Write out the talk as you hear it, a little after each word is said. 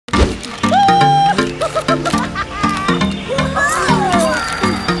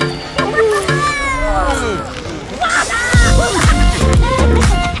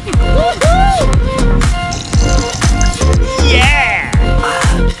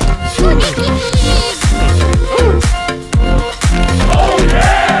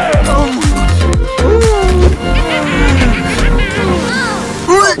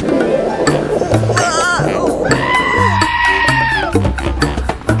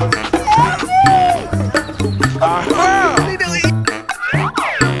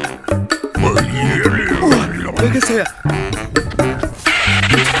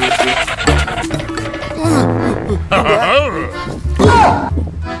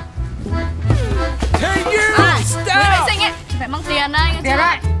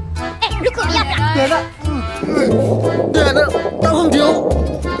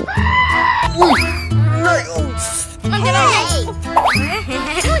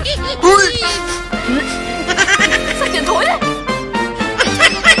Sao chuyện thối đấy.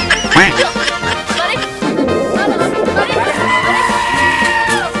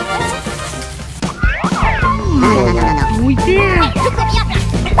 Ui kia.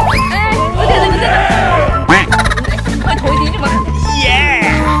 Ê, hơi thối tí nhưng mà.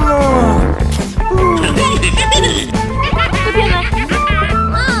 Cứ thiên này.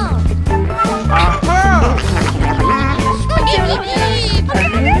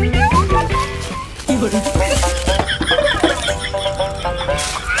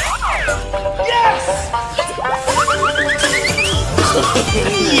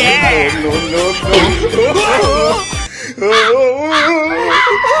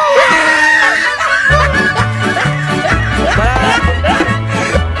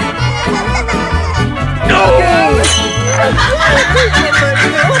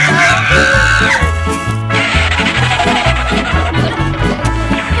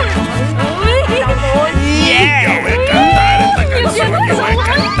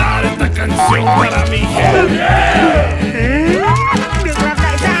 Canción para mi gente. Được làm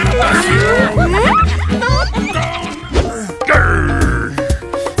đại gia.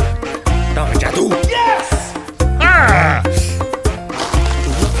 Tao phải trả thù. À.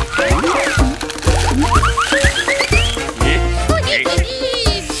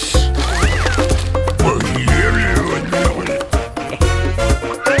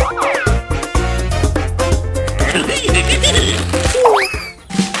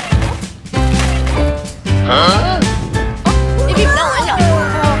 Đi bịp đâu ấy nhở?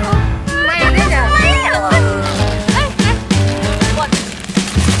 May đấy nhở?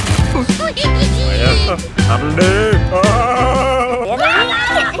 Ăn đi.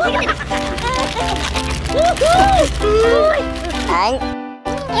 Hai,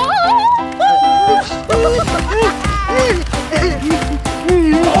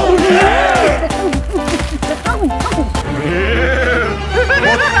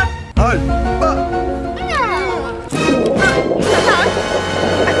 ba.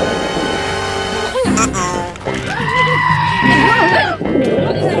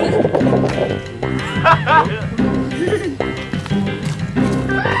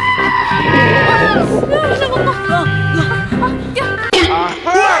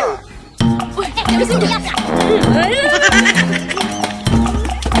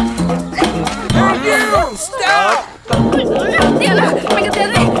 Stop! Tiền à? Mày cầm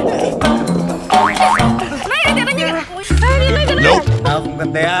tiền đi! Này, tiền đây nhanh! Đi, cái này! Tao không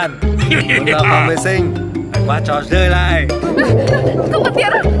cần tiền. Chúng ta phòng vệ sinh. Phải qua trò chơi lại. Không cần tiền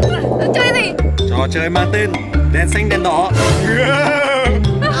à? Chơi gì? Trò chơi mang tên đèn xanh đèn đỏ.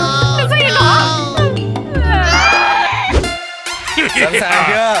 Đèn xanh đèn đỏ! Sẵn sàng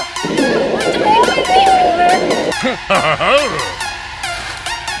chưa?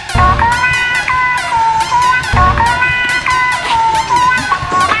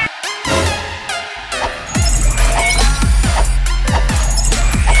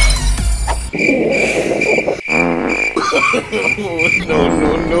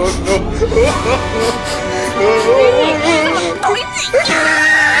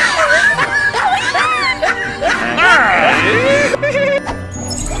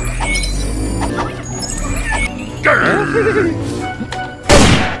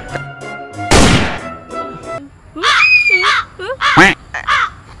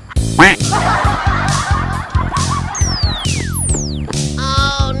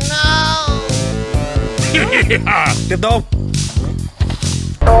 Tiếp tục.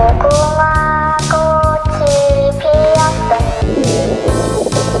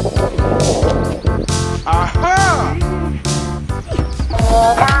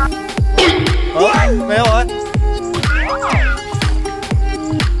 Mấy rồi?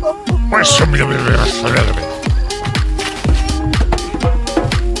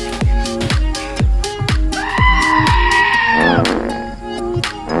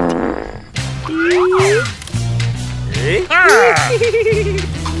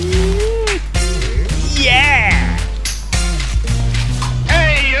 Yeah!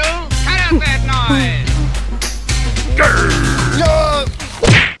 Hey, you! Cut out that noise!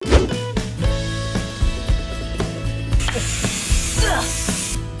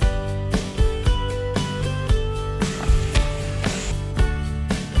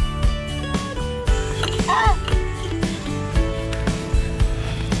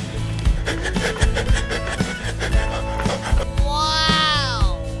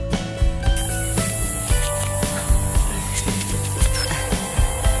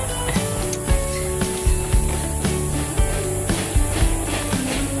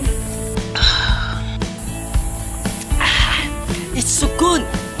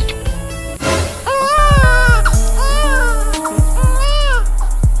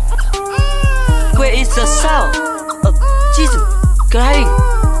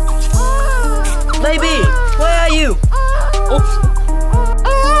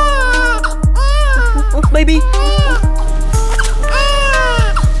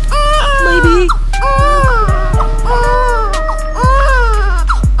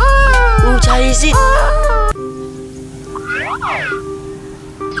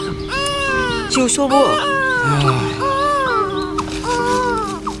 chịu số bùa.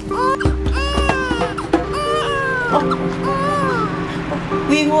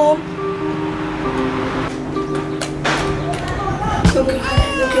 Viên ôm.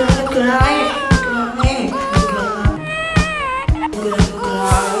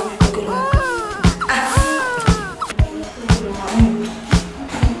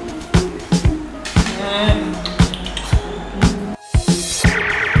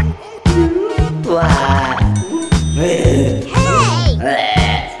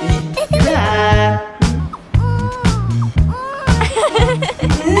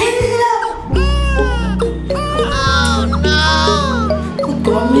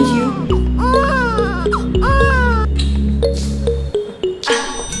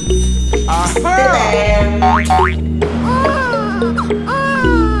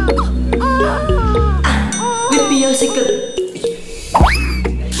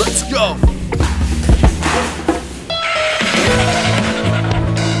 Let's go.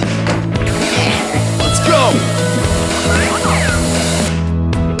 Let's go.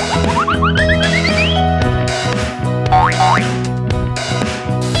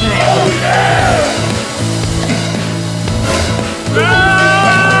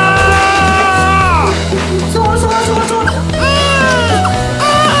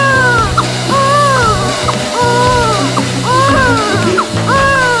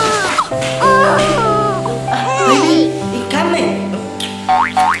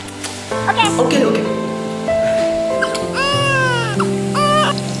 Okay.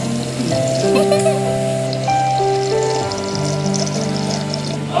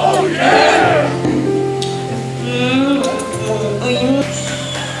 Oh yeah.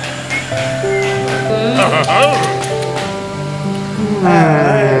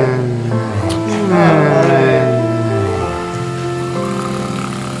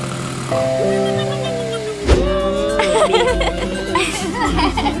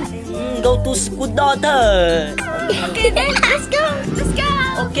 Go to school, daughter. Okay, then let's go. Let's go.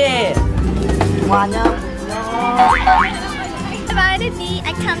 Okay. Ngoan nhá. Bye, Daddy.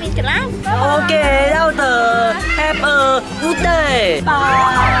 I come in class. Okay, daughter. Have a good day.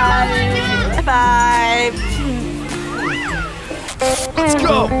 Bye. Bye. Let's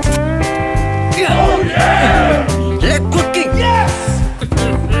go. Oh yeah. Let's cooking. Yes.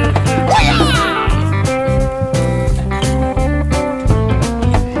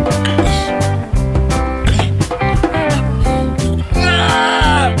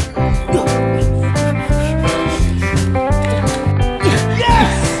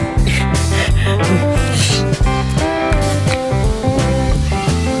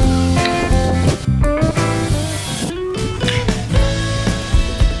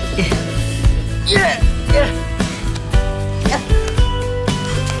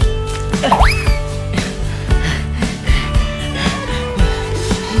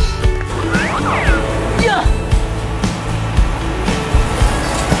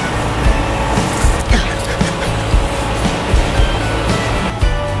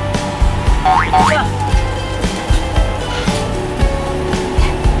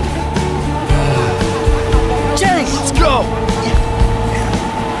 Let's go.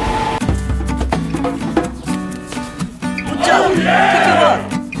 Good job. Thank you, boy.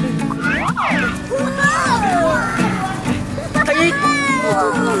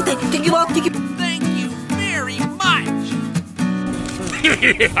 Thank you, boy. Thank you. Thank you very much.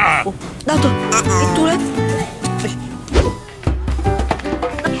 Daughter, itu lah.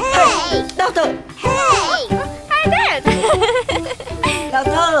 Hey, daughter. Hey. Hi, Dad.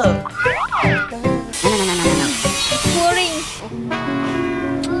 Daughter. Boring.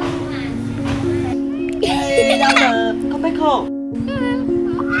 Hey, daughter. Come back home.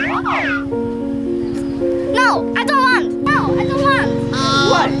 No, I don't want. No, I don't want.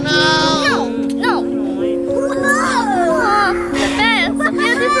 What? No. The best. So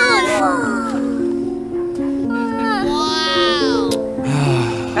beautiful.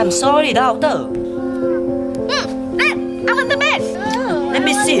 I'm sorry, daughter. Dad, I want the bed. Let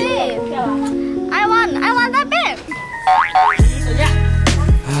me see. I want that bed.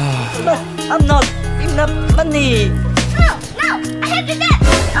 No, I'm not enough money. No, I have the bed.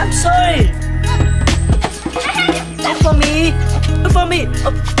 I'm sorry. Look for me. Look for me.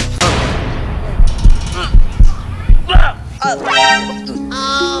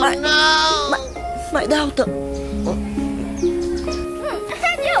 My daughter.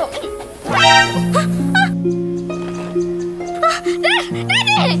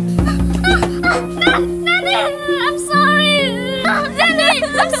 Daddy, I'm sorry. Daddy,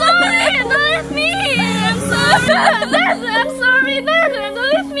 I'm sorry. Don't leave me. I'm sorry. Daddy, I'm sorry. Daddy, don't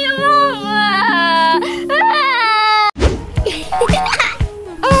leave me alone.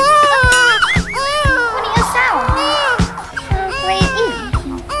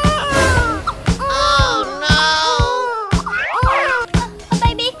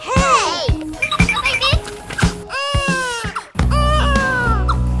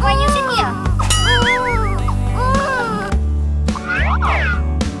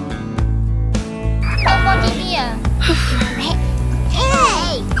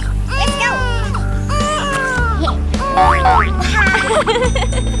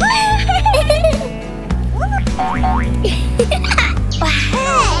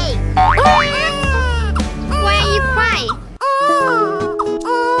 Why are you crying?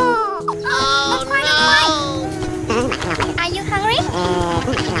 Are you hungry?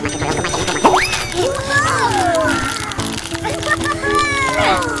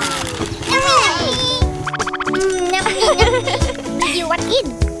 Do you want it?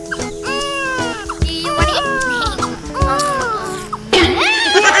 Do you want it?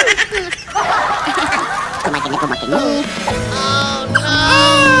 Kumakin ni. Oh no!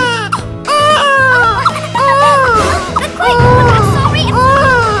 I'm sorry.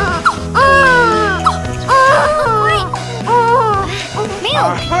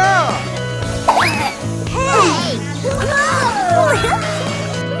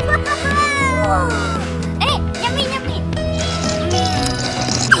 Hey, yummy, yummy.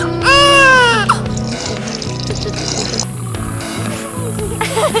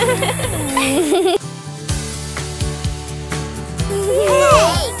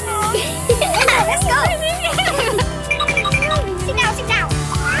 Let's go. Sit down, sit down.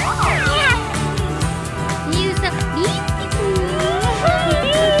 You so beautiful.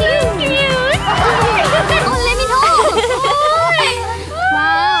 Oh, let me know.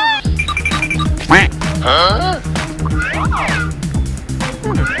 Wow. Huh?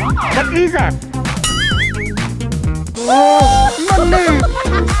 What is that? Oh, money!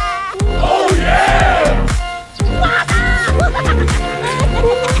 Oh yeah!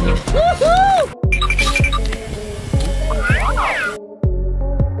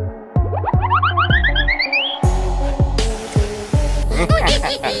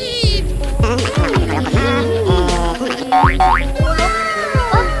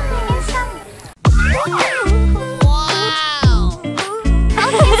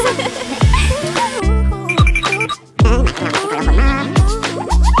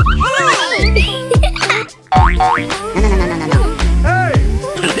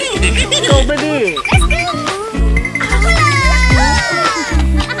 Go, baby!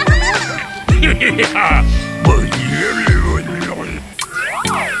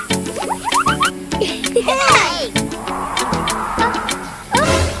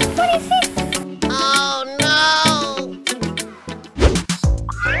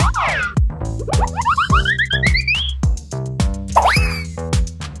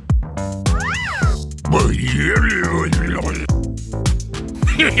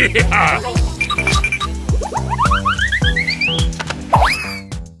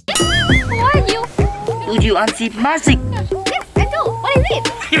 Who are you? Would you unsee magic? Yes, I do. What is it?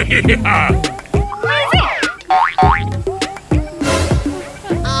 What is it?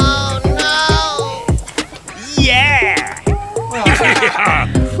 Oh no! Yeah!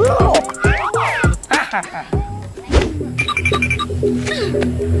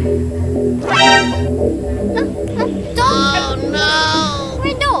 Oh no!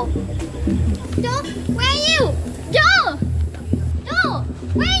 Where Do? Do, where are you? Do! Do,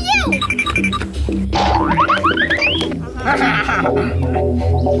 where are you? Do,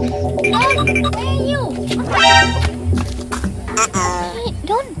 where are you? Hey,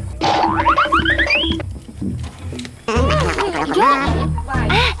 don't.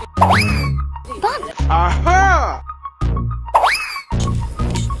 Bob. Aha!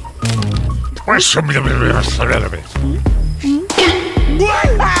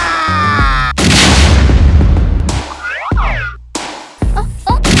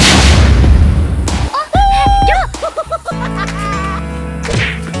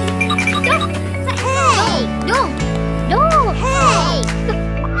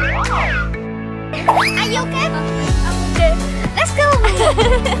 Are you okay? I'm okay. Let's go.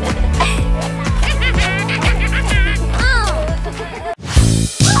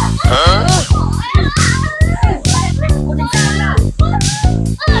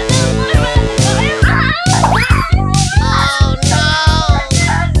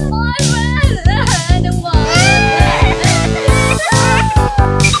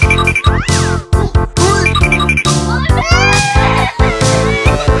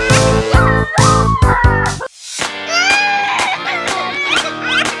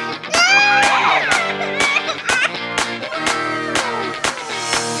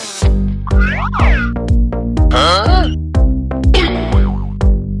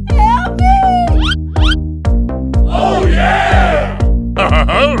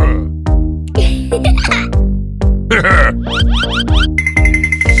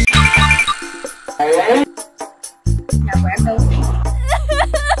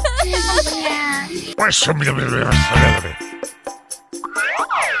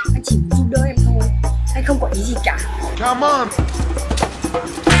 Anh chỉ giúp đỡ em thôi. Anh không có ý gì cả. Come on.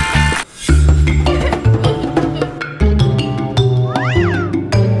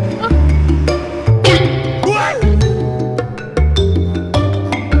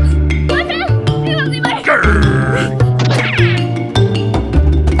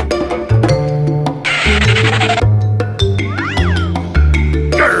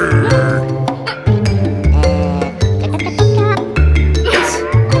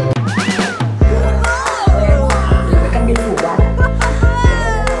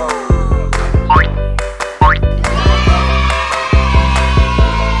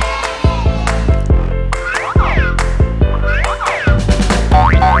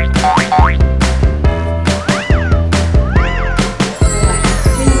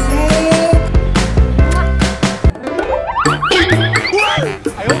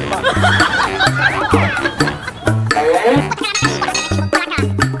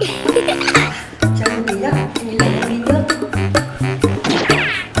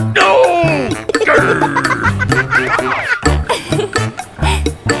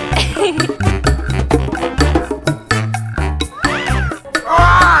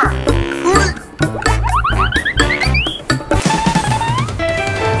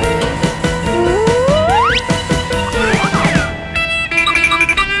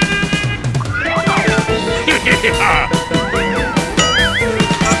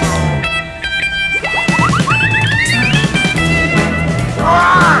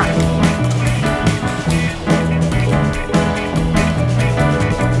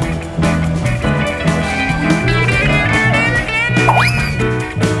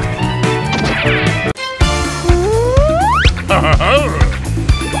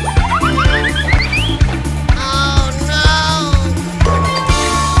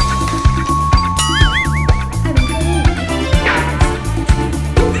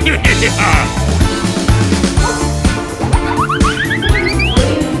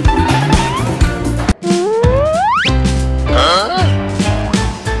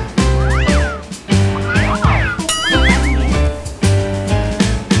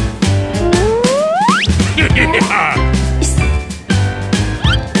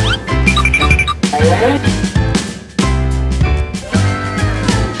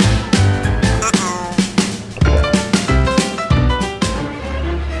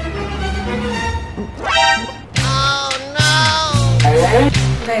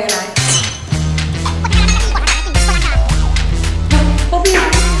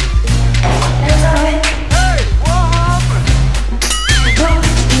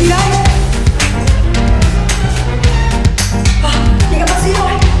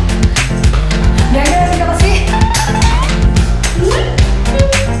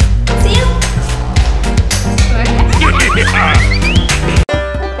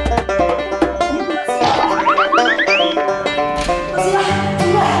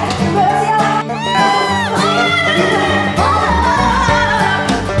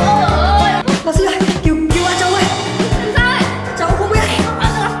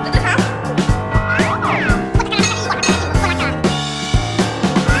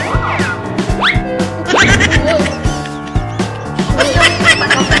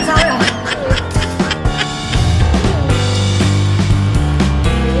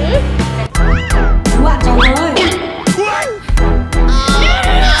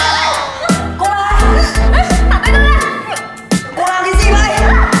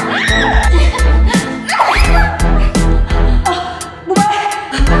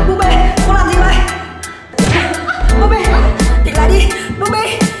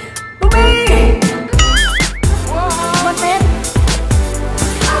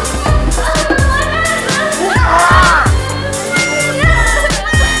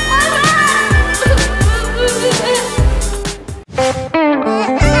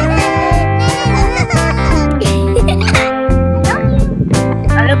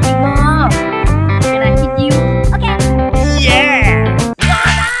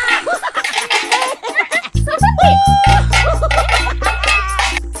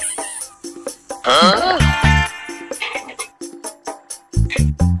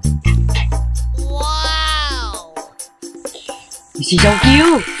 Gì đâu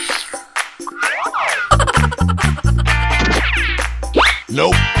kêu.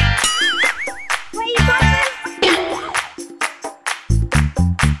 Nope.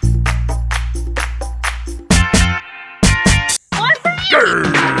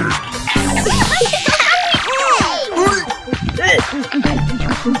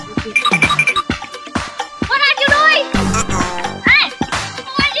 What are you doing? Hey,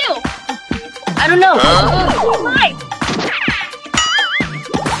 who are you? I don't know. Why?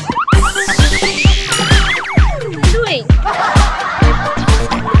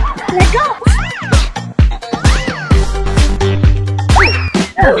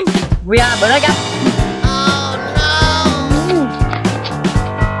 bữa nói chắc.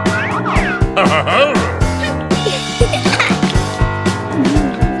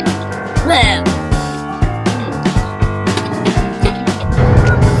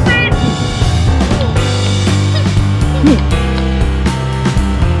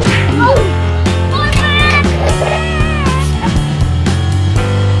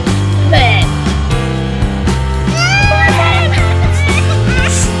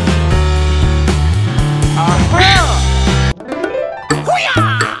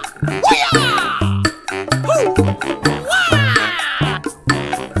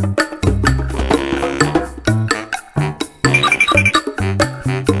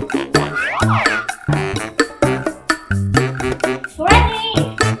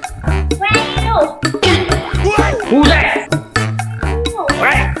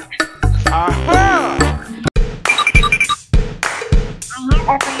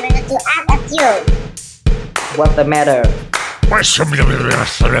 What's the matter?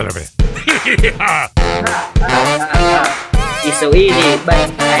 It's so easy, but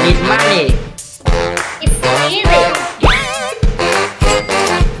I need money. It's so easy.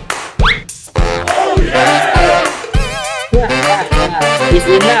 It's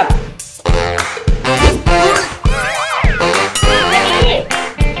enough.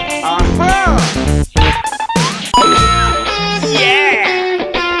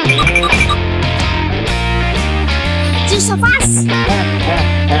 You're so fast.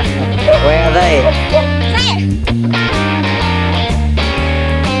 Where are they?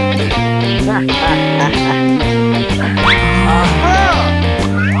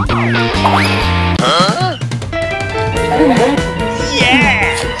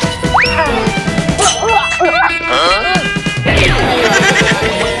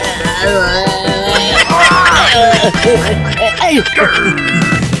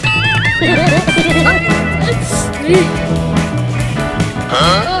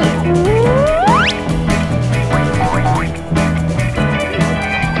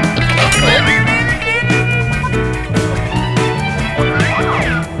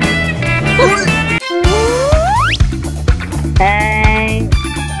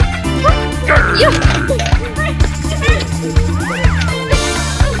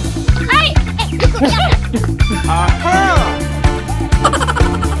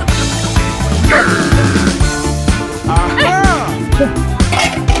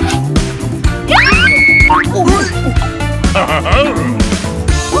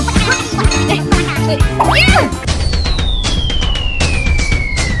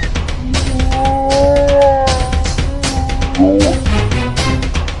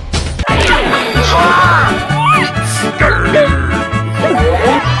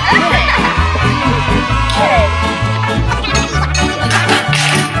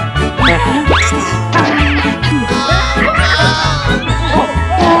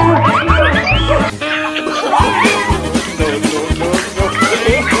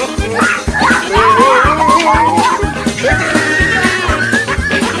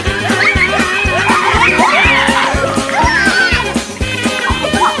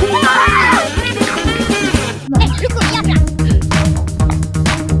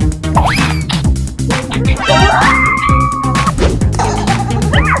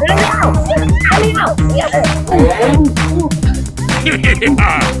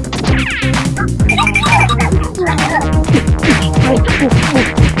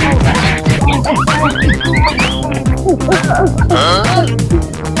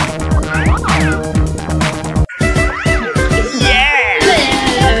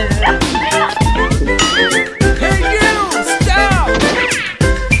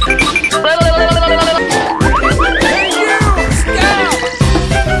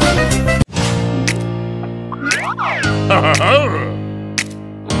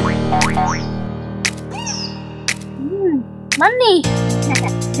 Money.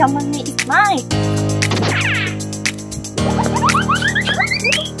 Your money is mine.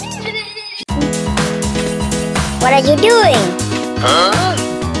 What are you doing? Huh?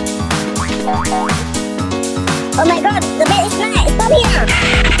 Oh my god, the bed is mine! Stop here!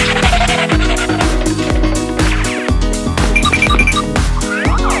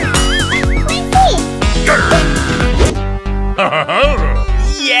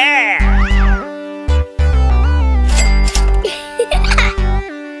 Yeah!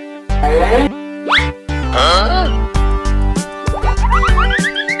 Huh?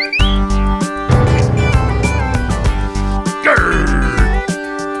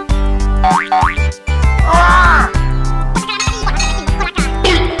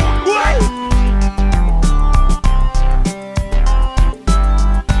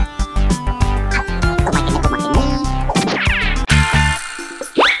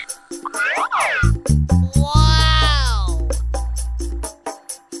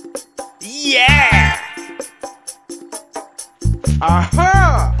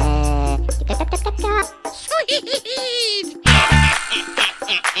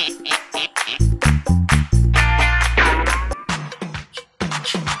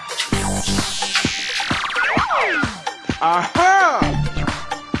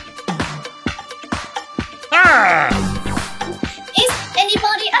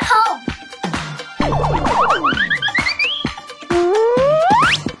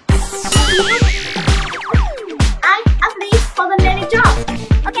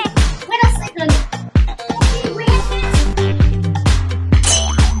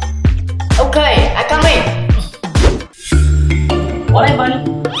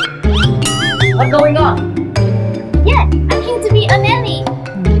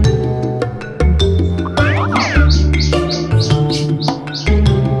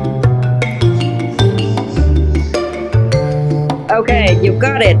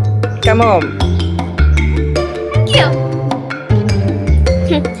 got it. Come on. Here.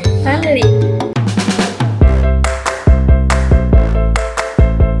 Finally.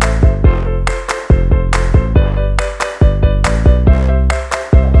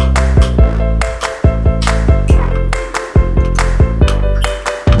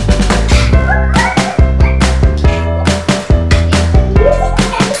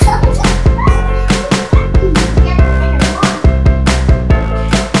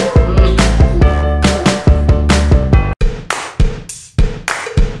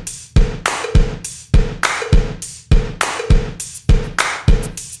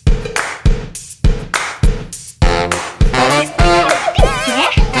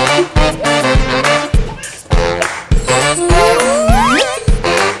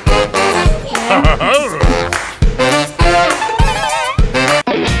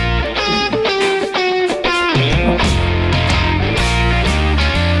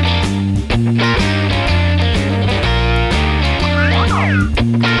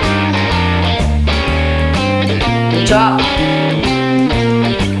 Good job.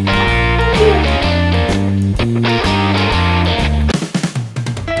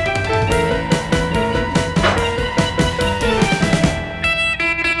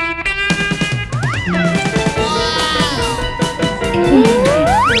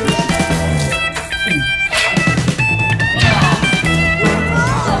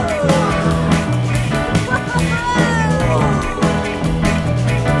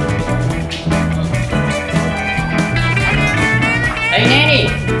 Hey, Nanny!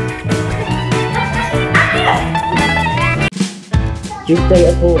 You stay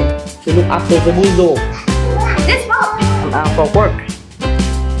at home to look after the bulldog. Let's go. I'm out for work.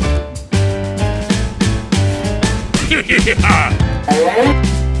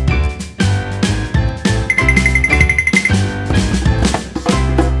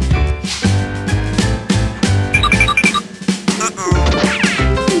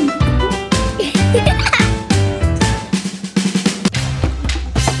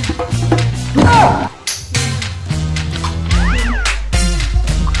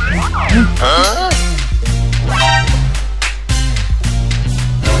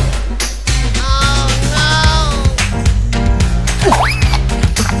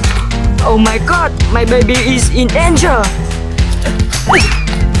 Oh my god, my baby is in danger.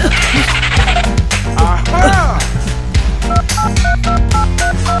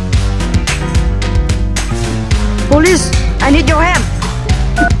 Police, I need your help.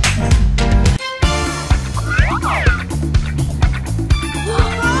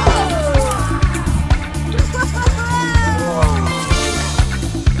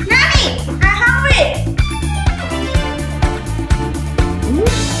 Nanny, I'm hungry.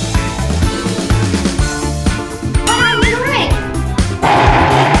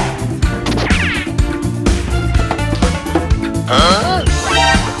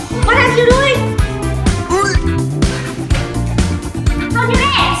 What are you doing? What are you doing? How do you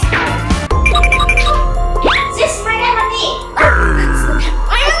rest? This is my lemonade.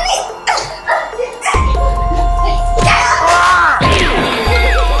 My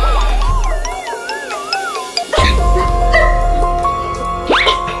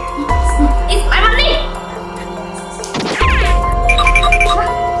it's my money.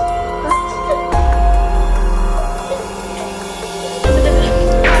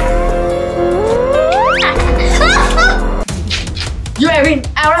 You are in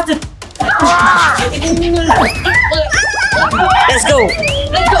arrested. Let's go.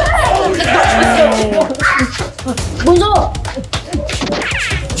 Bunzo.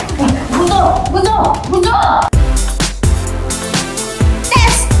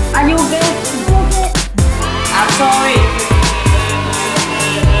 Yes. Are you okay? I'm sorry.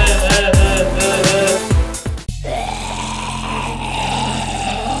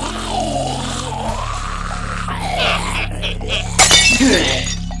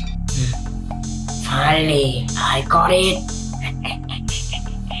 Finally, I got it.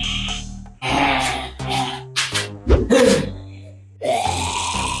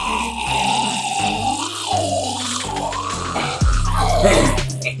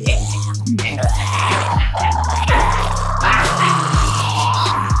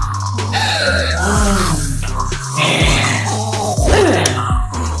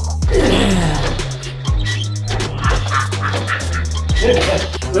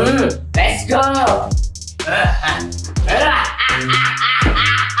 Let's go.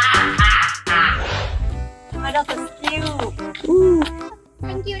 My daughter's cute.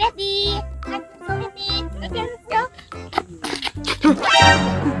 Thank you, Daddy. I'm so happy. Okay, let's go.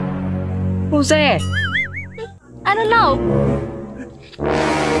 Who's there? I don't know. I'm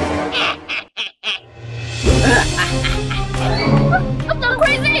gone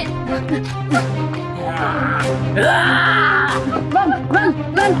crazy!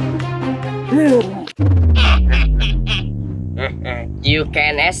 You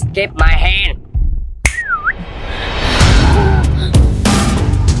can escape my hand.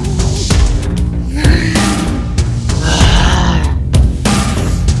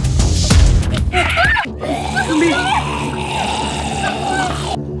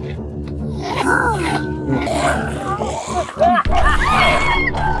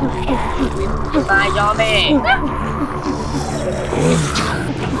 My zombie.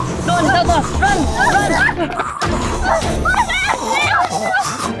 Run, Delta! Run!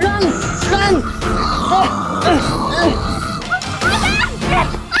 Run! Run!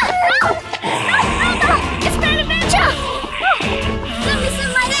 It's Grand Adventure! Let me see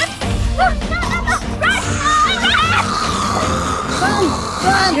my dad! Run!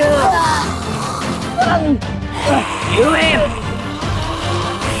 Run! You him!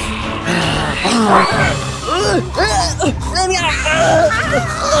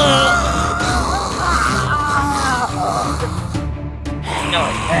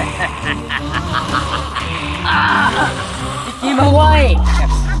 Keep him away!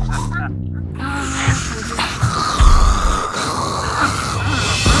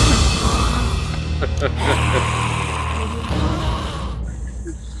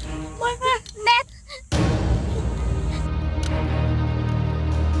 Dad!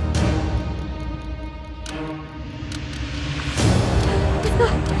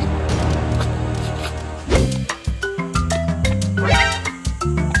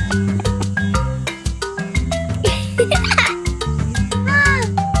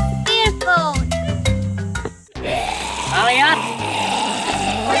 Earphone! Elliot!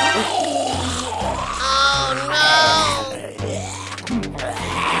 Oh no!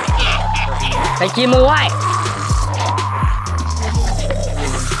 Take him away!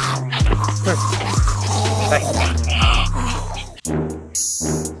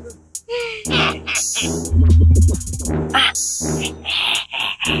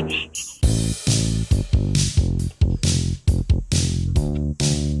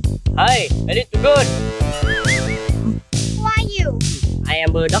 Hey, I need to go. Who are you? I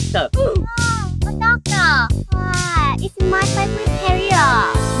am a doctor. Oh, a doctor! It's my favorite career!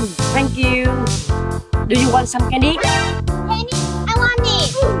 Thank you. Do you want some candy? Penny, I want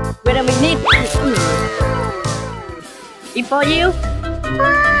it! Wait a minute. It for you.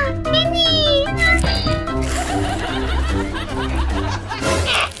 Penny!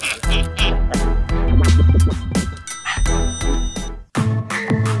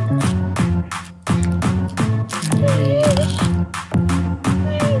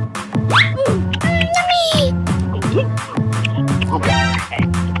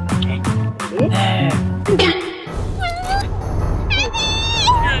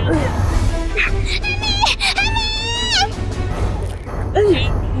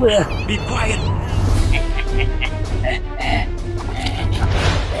 Be quiet.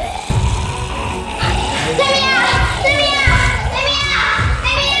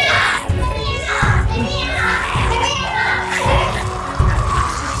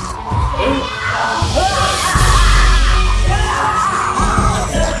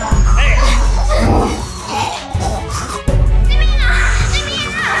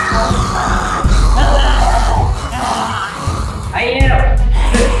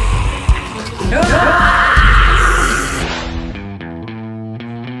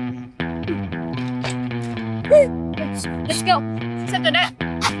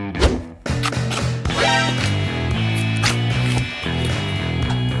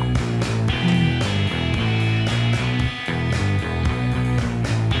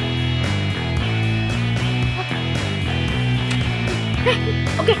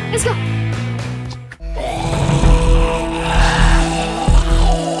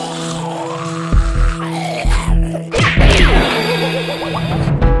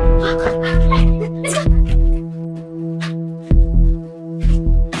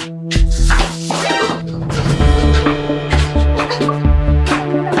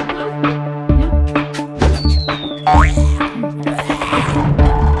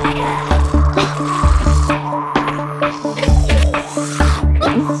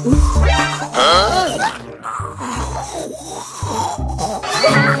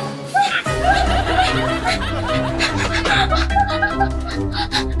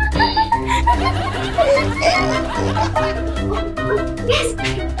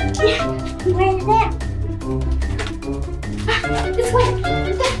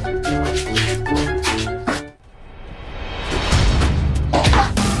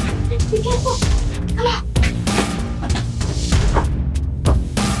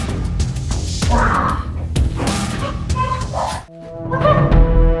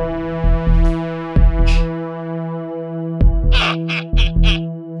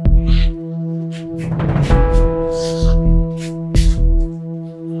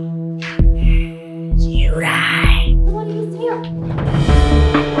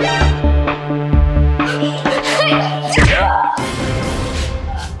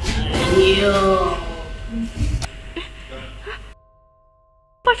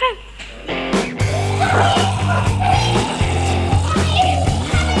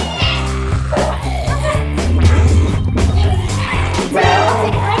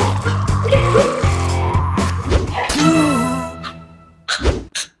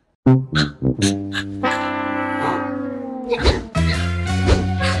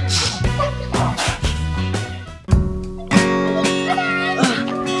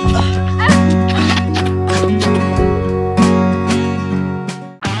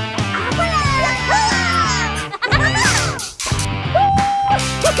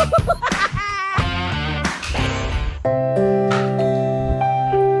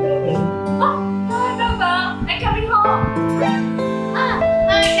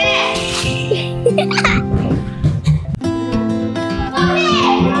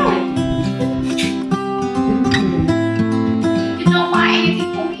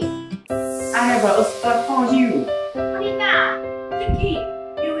 have a star for you. Monica, Vicky,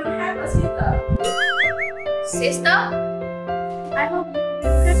 you will have a sister. Sister? I hope you will be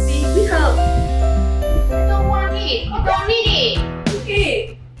happy with her. I don't want it. I don't need it.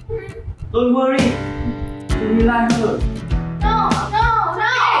 Vicky. Don't worry. You will like her. No.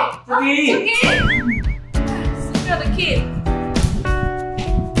 Vicky. Vicky. Secure the kid.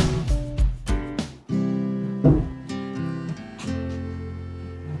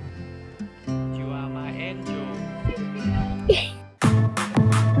 You are my angel.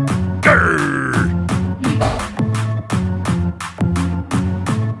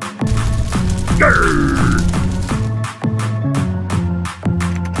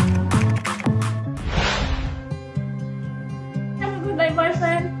 Have a good day,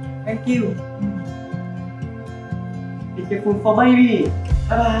 boyfriend. Thank you. Be careful for baby.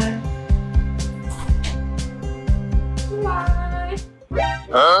 Bye bye.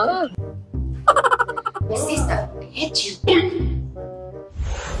 Huh? Sister, I hate you.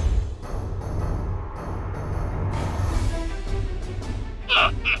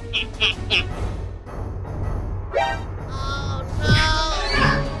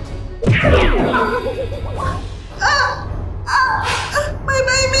 My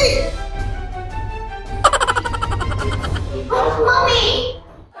baby! Mommy!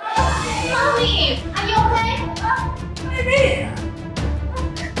 Mommy! Are you okay? Baby!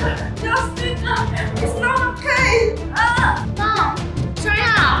 Justin! It's not okay! Mom! Turn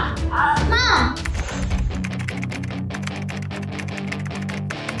up! Mom!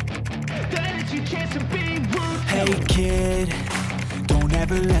 Hey kid, don't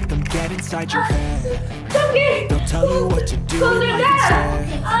ever let them get inside your head. They'll tell you what to do in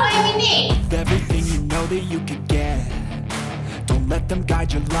life instead of everything you know that you could get. Don't let them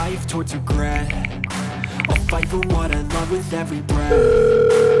guide your life towards regret. I'll fight for what I love with every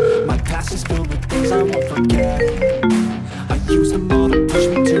breath. My past is filled with things I won't forget. I use them all to push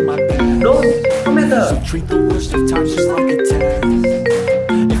me to my best. No matter. So treat the worst of times just like a test.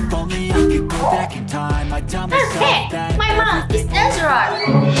 If only I could go back in time, I'd tell myself that My mom is dangerous!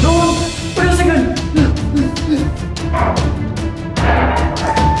 No, wait a second.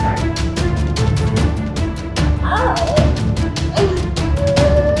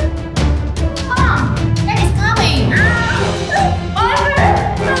 Mom! Dad is coming!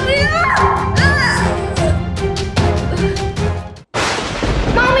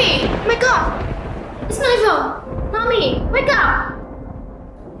 Mommy! Wake up! It's my fault! Mommy! Wake up!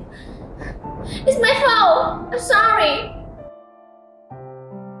 It's my fault! I'm sorry!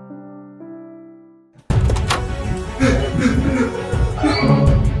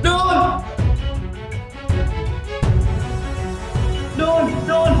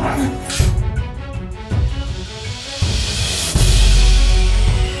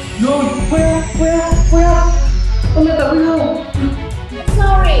 No, where? Không nghe tập không?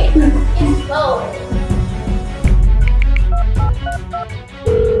 Sorry! It's fault!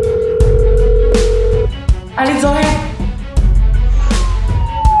 Ai lên gió em?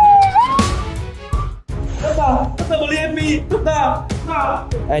 Doctor, believe me, doctor.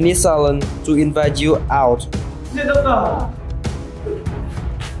 I need Salon to invite you out. Yes, doctor.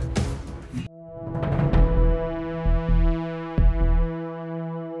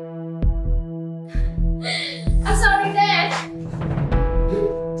 I'm sorry, Dad!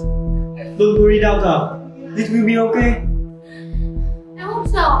 Don't worry, doctor. This will be okay. I hope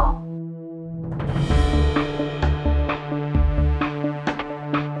so.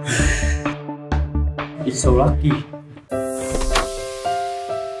 It's so lucky.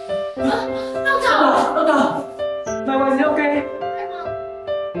 Doctor, my wife is okay.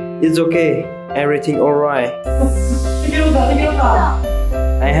 It's okay. Everything alright. Thank you, doctor.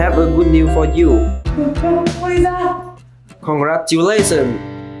 I have a good news for you. What is that? Congratulations.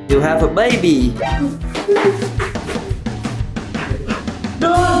 You have a baby.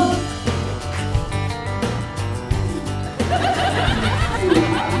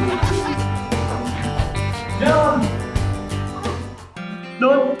 Don't.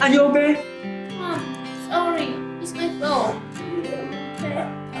 Don't. Are you okay? Mom, sorry. It's my fault.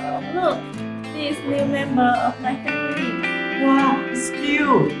 Look, this new member of my family. Wow, it's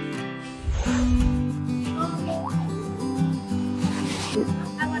cute.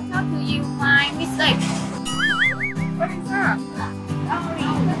 I want to talk to you my mistake. What is that? Sorry.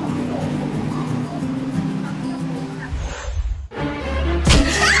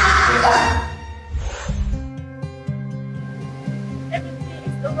 Everything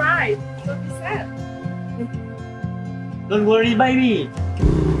is alright. Don't be sad. Don't worry, baby.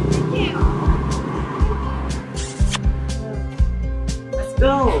 Thank you. Let's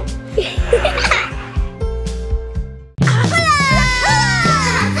go.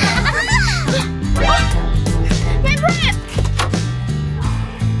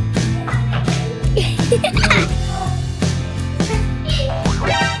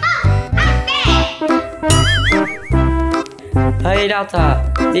 Hey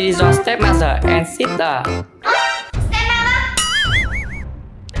daughter, this is your stepmother and sister.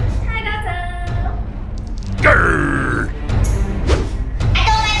 Grr.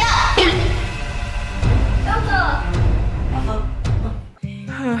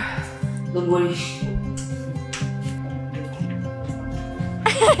 Don't worry.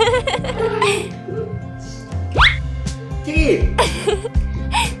 Chicky!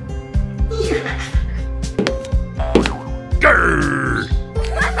 Grr.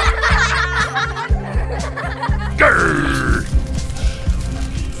 Grr.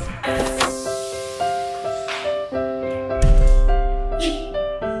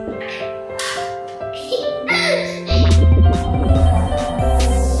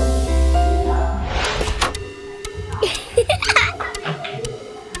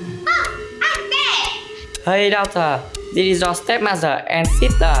 Hey daughter, this is your stepmother and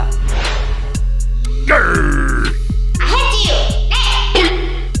sister. Grr. I hate you.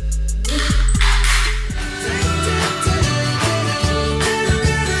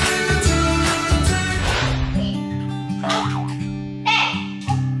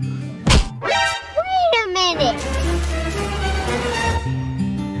 Wait a minute.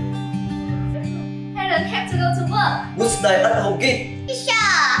 Helen have to go to work. What's the other home kid? Sure.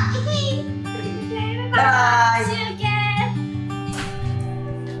 Bye. See you again.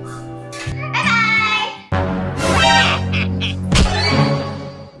 Bye bye.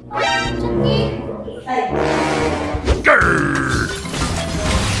 Grr.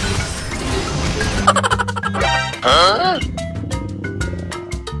 Huh?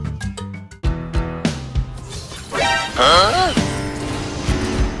 Huh?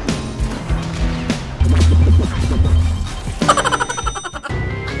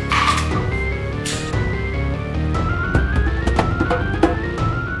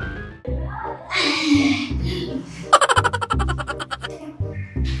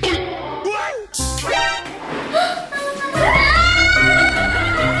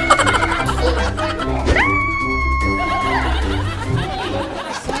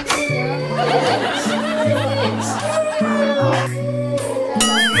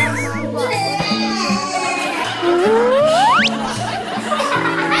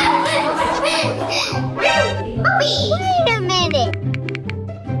 Wait a minute.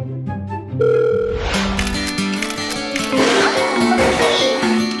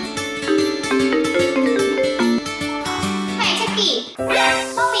 Hey, Chucky.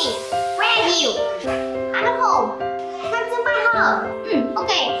 Bobby, where are you? I'm at home. Come to my home.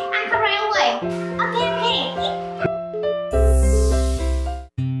 Okay, I'm coming right away. Okay.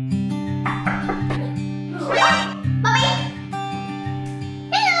 Bobby.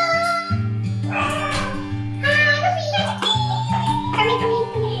 Hello. Hi, Bobby. Come here.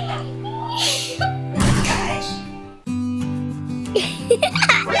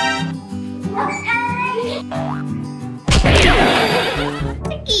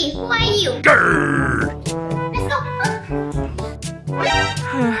 Chucky, who are you? Grr. Let's go.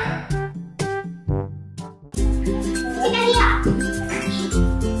 Sit down here.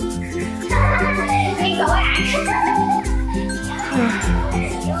 Hey, cậu ạ.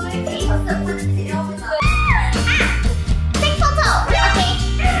 Take photo. Okay.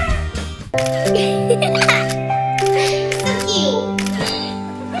 So cute.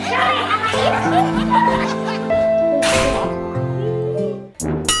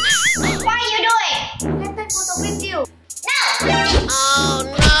 What are you doing? Let's take photo with you. No. Oh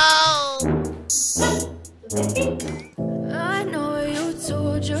no! I know you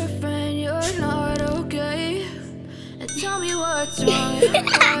told your friend you're not okay. And tell me what's wrong and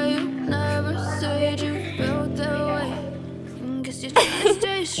why you never said you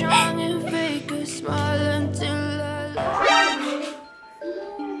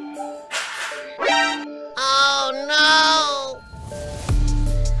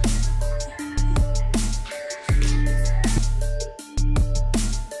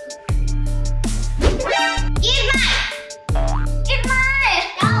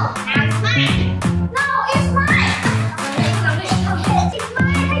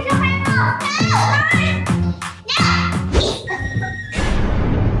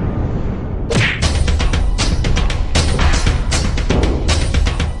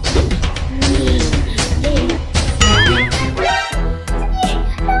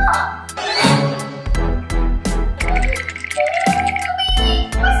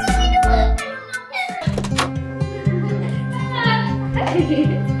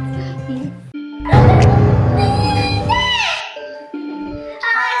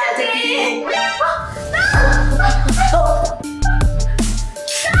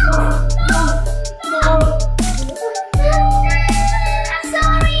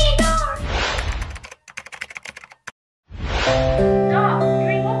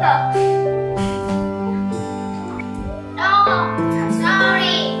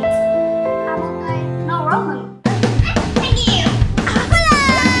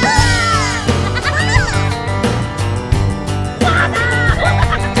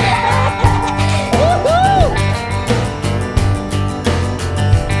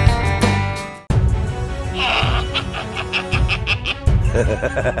I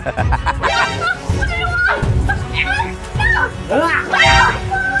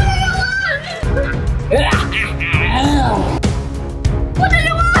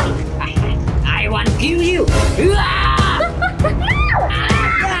want to kill you.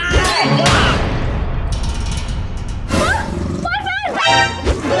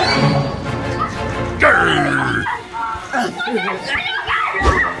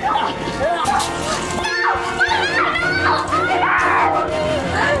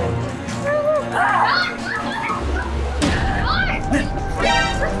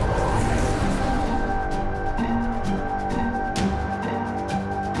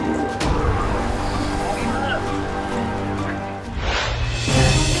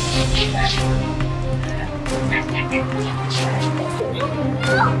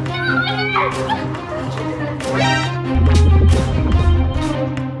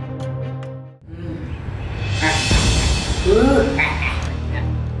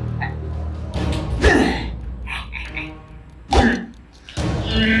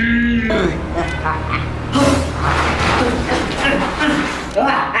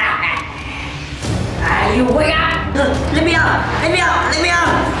 You wake up! Let me out! Let me out! Let me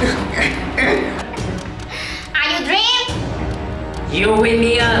out! Are you dream? You will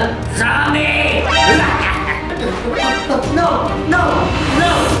be a zombie! No! No!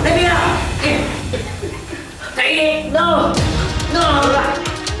 No! Let me out! Take it! No! No!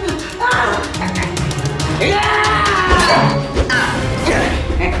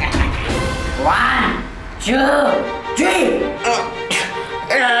 One, two, three!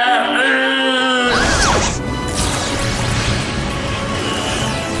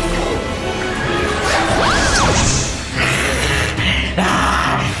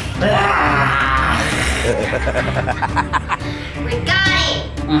 We got it!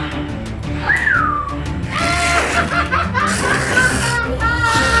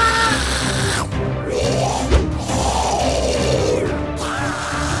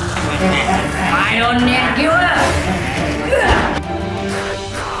 I don't need you!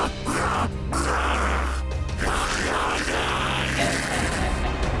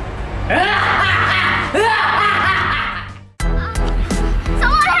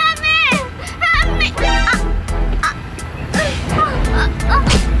 Someone help me! Help me! Help me! Help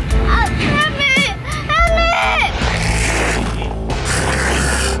me!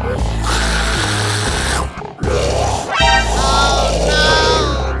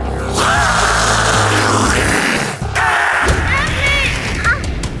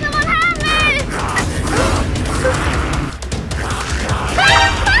 Someone help me!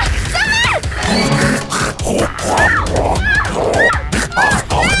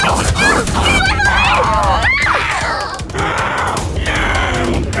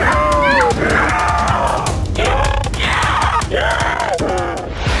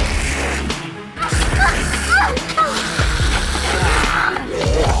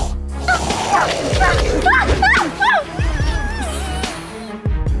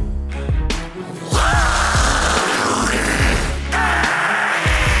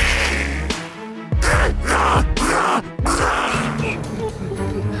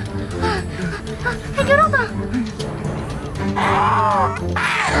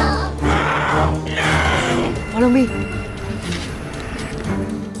 Follow me.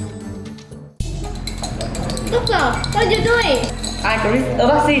 Doctor, what are you doing? I can read the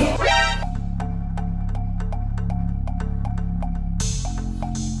vaccine.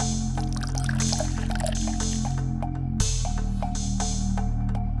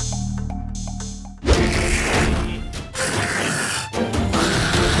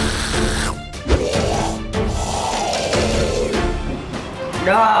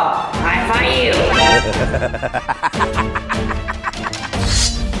 No, I fight you.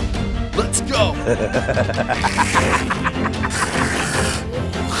 Let's go.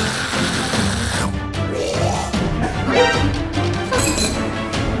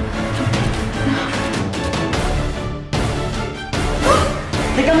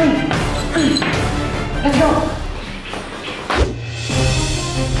 They're coming. Let's go.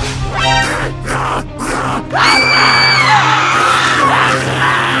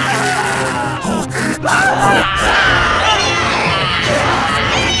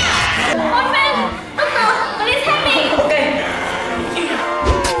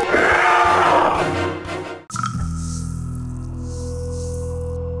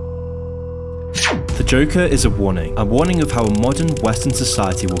 The Joker is a warning of how a modern Western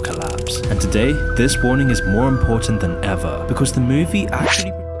society will collapse. And today, this warning is more important than ever, because the movie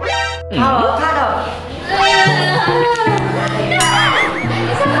actually...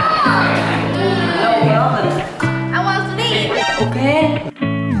 I want to leave. Okay.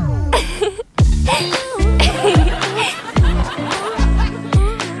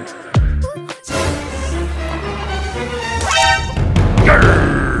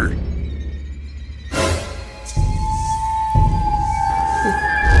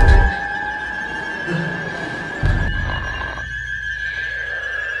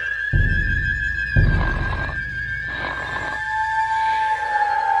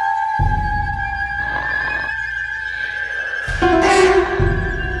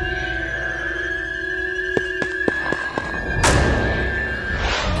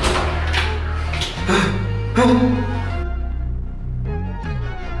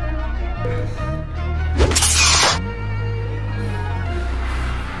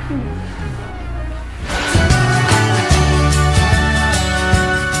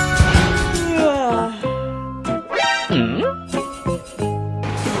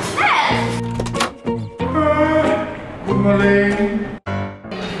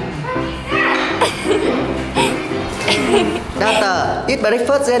 Data, eat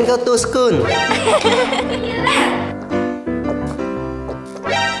breakfast and go to school.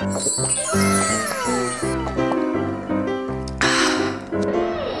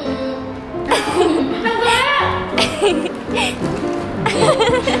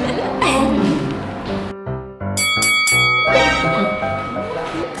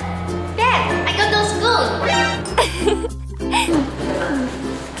 Dad, I go to school.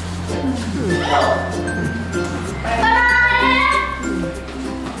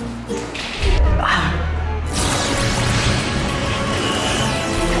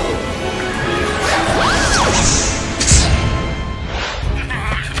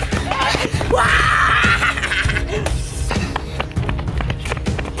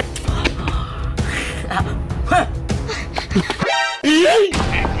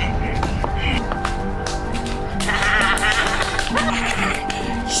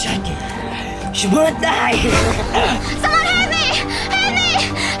 Semua die. Someone help me! Help me!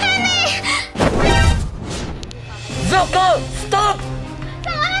 Help me! Zoko, stop!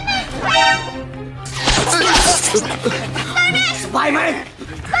 Someone help me! Spider-Man!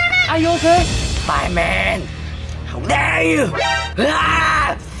 Are you okay? Spider-Man! How dare you!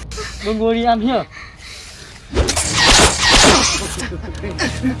 Ah! Don't worry, I'm here.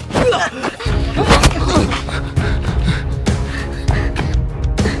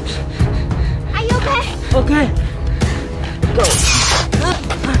 Are you okay? Okay. Go!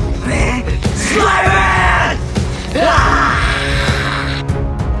 Spider-Man! Ah!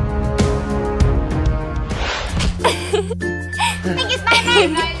 Thank you,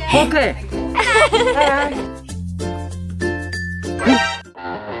 Spider-Man! Okay.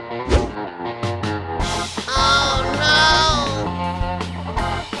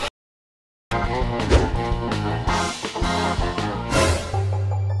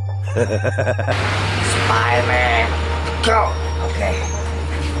 Spider-Man! Go! Okay.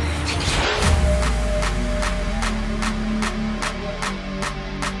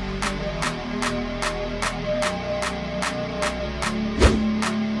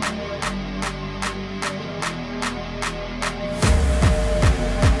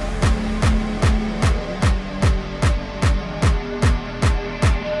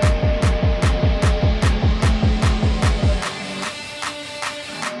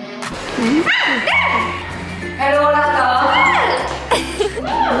 Hello, Data.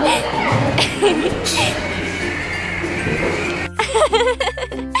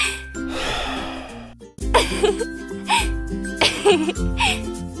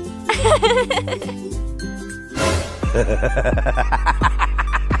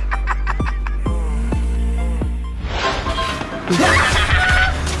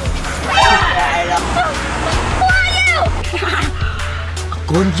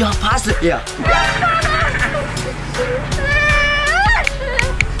 Gonja pasir ya.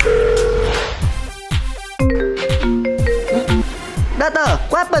 Data,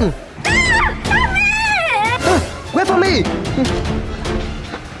 what happened? Wait for me.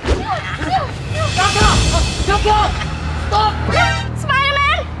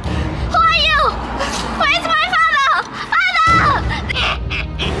 Spider-Man! Who are you? Where's my father? Father!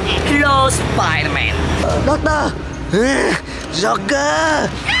 Hello, Spider-Man. Doctor. Joker.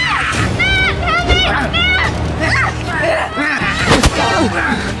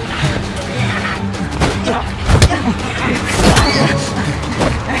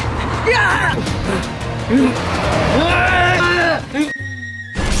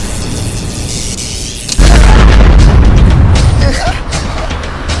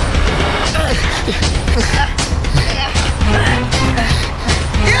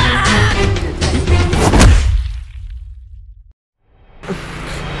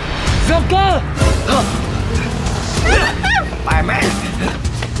 Joker! Spider-Man!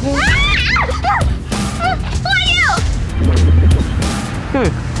 Who are you?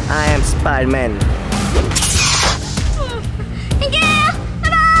 I am Spider-Man.